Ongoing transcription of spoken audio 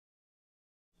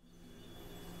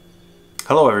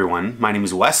Hello everyone, my name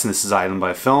is Wes and this is Island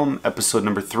by Film, episode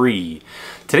number 3.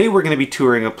 Today we're going to be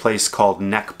touring a place called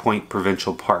Neck Point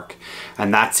Provincial Park,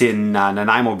 and that's in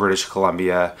Nanaimo, British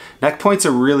Columbia. Neck Point's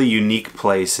a really unique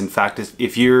place. In fact,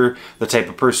 if you're the type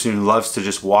of person who loves to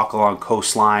just walk along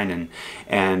coastline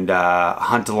and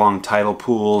hunt along tidal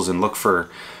pools and look for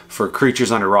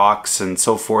creatures under rocks and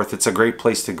so forth, it's a great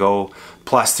place to go.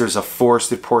 Plus there's a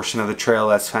forested portion of the trail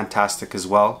that's fantastic as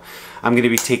well. I'm going to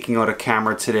be taking out a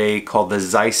camera today called the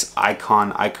Zeiss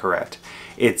Ikon Icarette.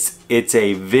 It's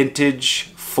a vintage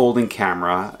folding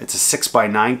camera. It's a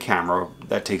 6x9 camera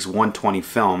that takes 120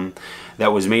 film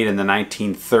that was made in the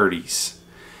 1930s.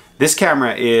 This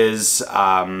camera is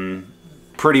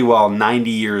pretty well 90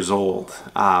 years old,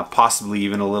 possibly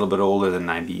even a little bit older than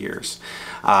 90 years.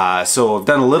 So I've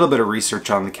done a little bit of research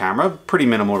on the camera, pretty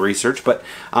minimal research, but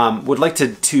would like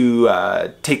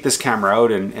to take this camera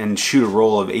out and shoot a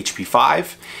roll of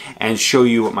HP5 and show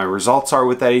you what my results are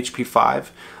with that HP5.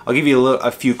 I'll give you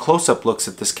a few close-up looks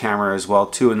at this camera as well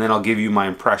too, and then I'll give you my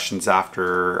impressions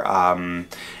after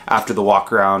the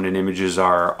walk around and images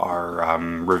are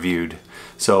reviewed.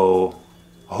 So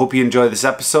I hope you enjoy this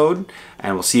episode,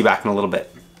 and we'll see you back in a little bit.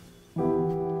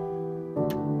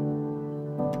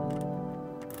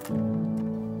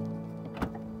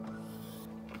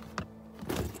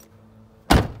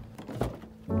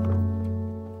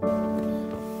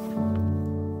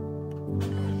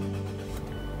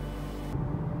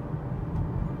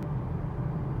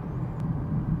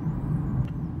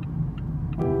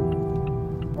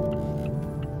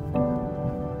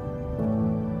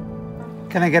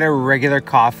 Can I get a regular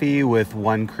coffee with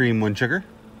 1 cream, 1 sugar?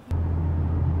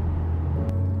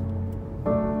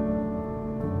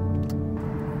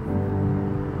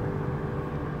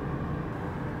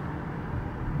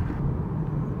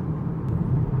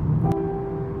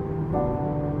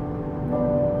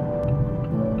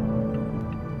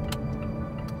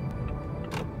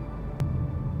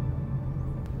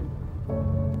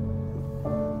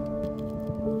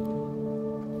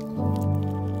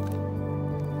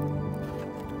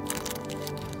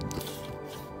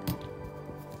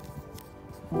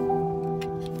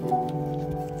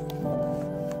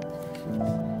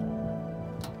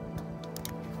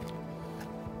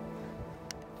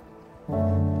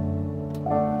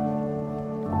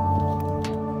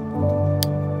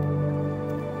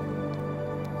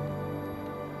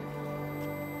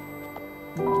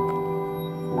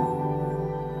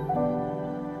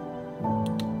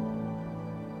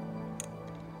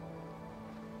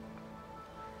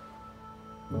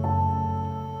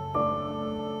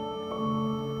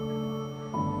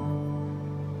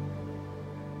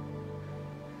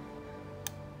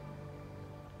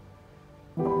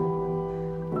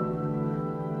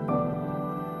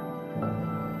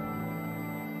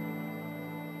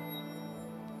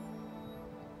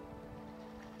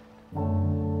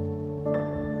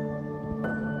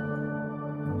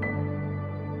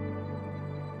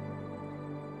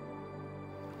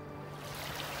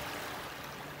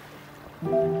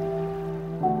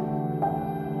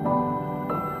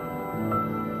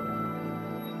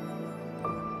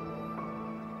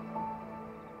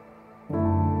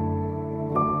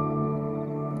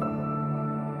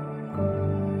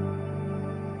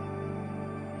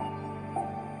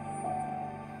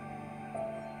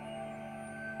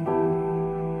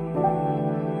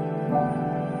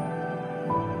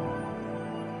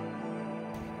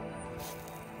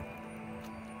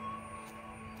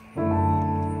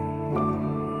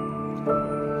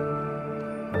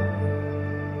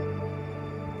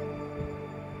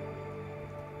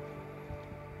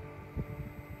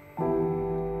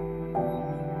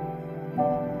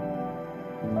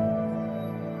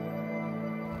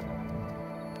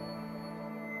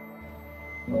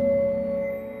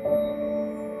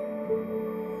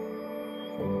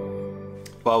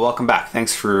 Well, welcome back.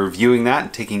 Thanks for viewing that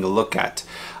and taking a look at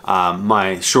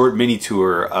my short mini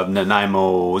tour of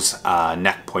Nanaimo's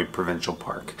Neck Point Provincial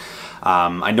Park.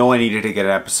 I know I needed to get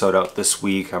an episode out this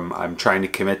week. I'm trying to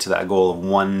commit to that goal of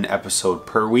 1 episode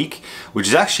per week, which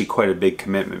is actually quite a big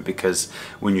commitment because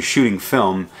when you're shooting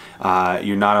film,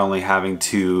 you're not only having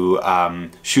to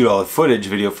shoot all the footage,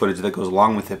 video footage that goes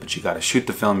along with it, but you got to shoot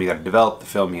the film, you got to develop the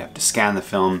film, you have to scan the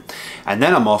film, and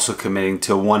then I'm also committing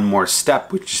to one more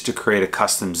step, which is to create a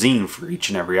custom zine for each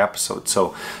and every episode.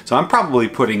 So I'm probably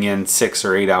putting in 6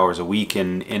 or 8 hours a week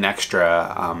in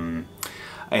extra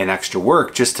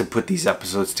work just to put these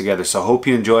episodes together. So I hope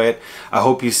you enjoy it. I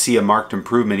hope you see a marked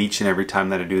improvement each and every time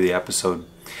that I do the episode.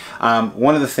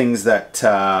 One of the things that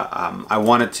I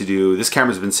wanted to do, this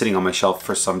camera's been sitting on my shelf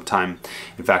for some time.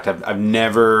 In fact, I've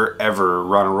never ever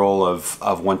run a roll of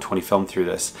 120 film through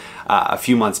this. A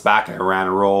few months back I ran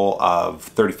a roll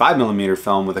of 35mm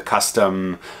film with a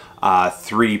custom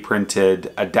 3D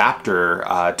printed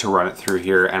adapter to run it through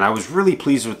here, and I was really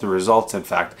pleased with the results. In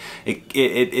fact,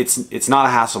 it's not a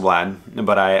Hasselblad,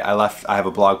 but I have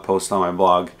a blog post on my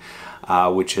blog,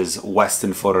 which is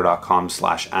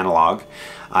westonphoto.com/analog.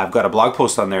 I've got a blog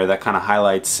post on there that kind of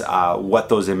highlights what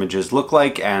those images look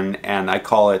like, and I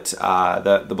call it,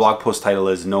 the blog post title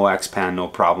is "No X-Pan, No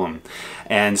Problem."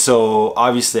 And so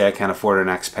obviously I can't afford an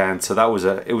X-Pan, so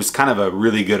it was kind of a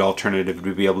really good alternative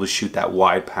to be able to shoot that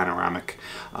wide panoramic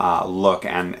look,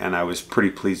 and I was pretty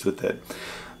pleased with it.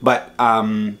 But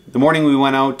the morning we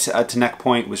went out to Neck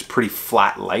Point was pretty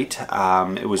flat light.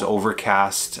 It was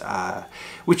overcast,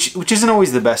 which isn't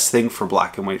always the best thing for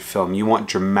black and white film. You want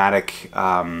dramatic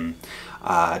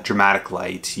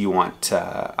light. You want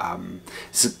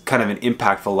kind of an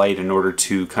impactful light in order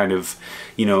to kind of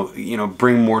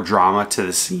bring more drama to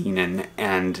the scene,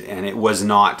 and it was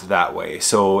not that way.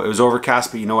 So it was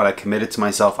overcast, but you know what, I committed to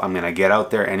myself. I'm gonna get out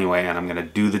there anyway, and I'm gonna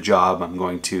do the job. I'm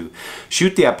going to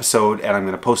shoot the episode, and I'm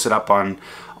gonna post it up on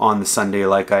the Sunday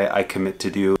like I commit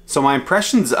to do. So my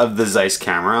impressions of the Zeiss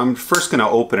camera, I'm first gonna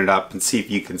open it up and see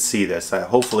if you can see this.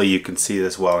 Hopefully you can see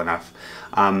this well enough.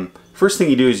 First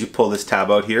thing you do is you pull this tab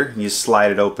out here and you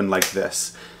slide it open like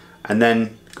this, and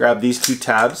then grab these two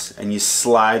tabs and you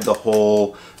slide the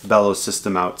whole bellows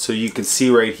system out. So you can see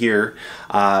right here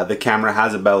the camera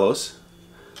has a bellows.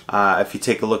 If you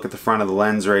take a look at the front of the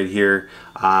lens right here,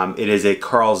 it is a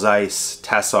Carl Zeiss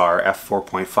Tessar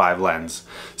f4.5 lens.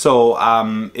 So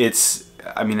it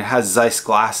has Zeiss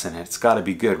glass in it. It's got to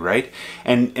be good, right?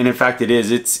 And in fact it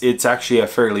is. It's actually a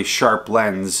fairly sharp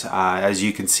lens, as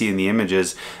you can see in the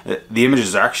images. The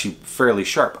images are actually fairly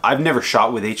sharp. I've never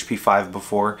shot with HP5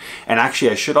 before, and actually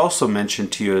I should also mention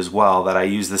to you as well that I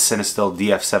use the Cinestill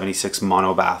DF76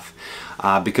 monobath.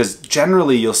 Because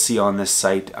generally you'll see on this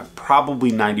site,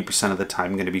 probably 90% of the time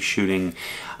I'm going to be shooting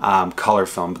color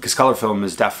film, because color film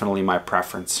is definitely my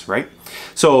preference, right?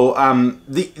 So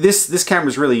this camera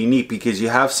is really unique because you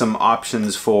have some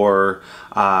options for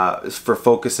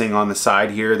focusing on the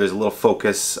side here. There's a little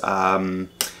focus,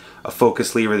 a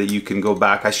focus lever that you can go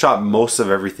back. I shot most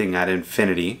of everything at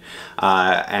infinity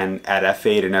and at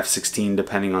f8 and f16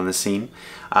 depending on the scene.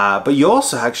 But you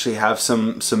also actually have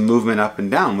some movement up and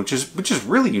down, which is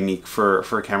really unique for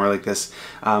a camera like this.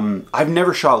 I've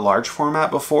never shot large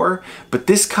format before, but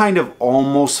this kind of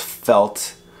almost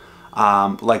felt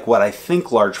like what I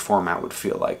think large format would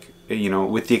feel like,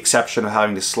 with the exception of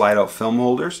having to slide out film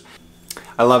holders.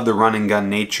 I love the run and gun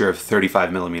nature of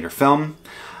 35mm film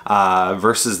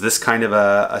versus this kind of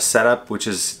a setup, which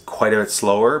is quite a bit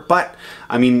slower. But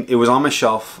I mean, it was on my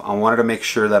shelf. I wanted to make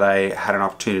sure that I had an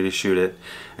opportunity to shoot it,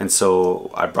 and so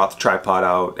I brought the tripod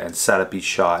out and set up each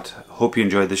shot. Hope you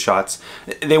enjoyed the shots.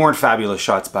 They weren't fabulous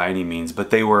shots by any means,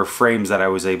 but they were frames that I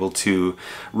was able to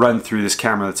run through this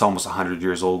camera that's almost 100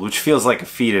 years old, which feels like a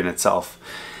feat in itself.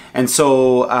 And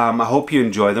so I hope you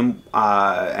enjoy them,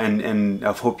 and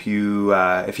I hope you,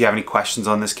 if you have any questions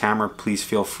on this camera, please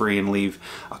feel free and leave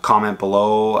a comment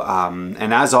below.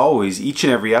 And as always, each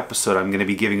and every episode I'm going to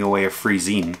be giving away a free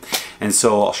zine. And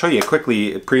so I'll show you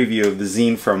quickly a preview of the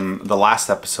zine from the last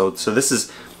episode. So this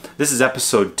is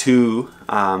episode 2,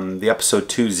 the episode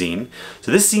 2 zine.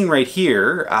 So this zine right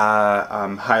here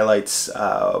highlights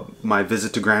my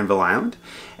visit to Granville Island.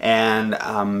 And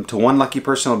to one lucky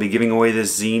person, I'll be giving away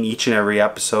this zine each and every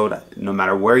episode, no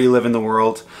matter where you live in the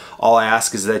world. All I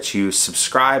ask is that you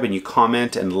subscribe and you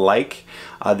comment and like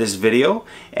this video,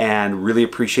 and really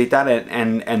appreciate that.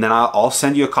 And then I'll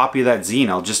send you a copy of that zine.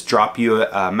 I'll just drop you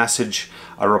a message,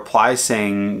 a reply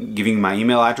saying, giving you my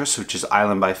email address, which is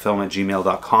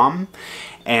islandbyfilm@gmail.com.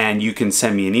 And you can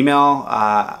send me an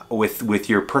email with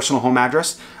your personal home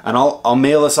address, and I'll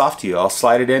mail this off to you. I'll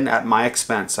slide it in at my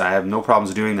expense. I have no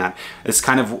problems doing that. It's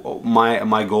kind of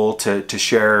my goal to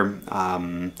share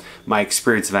my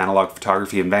experience of analog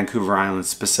photography in Vancouver Island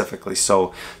specifically.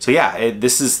 So yeah,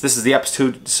 this is the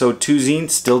episode 2 zine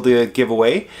still to give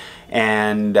away.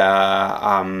 And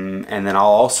then I'll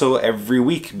also every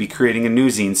week be creating a new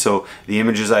zine. So the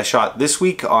images I shot this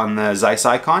week on the Zeiss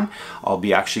Ikon, I'll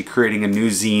be actually creating a new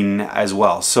zine as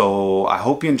well. So I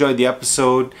hope you enjoyed the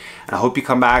episode, and I hope you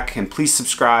come back, and please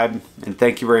subscribe, and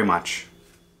thank you very much.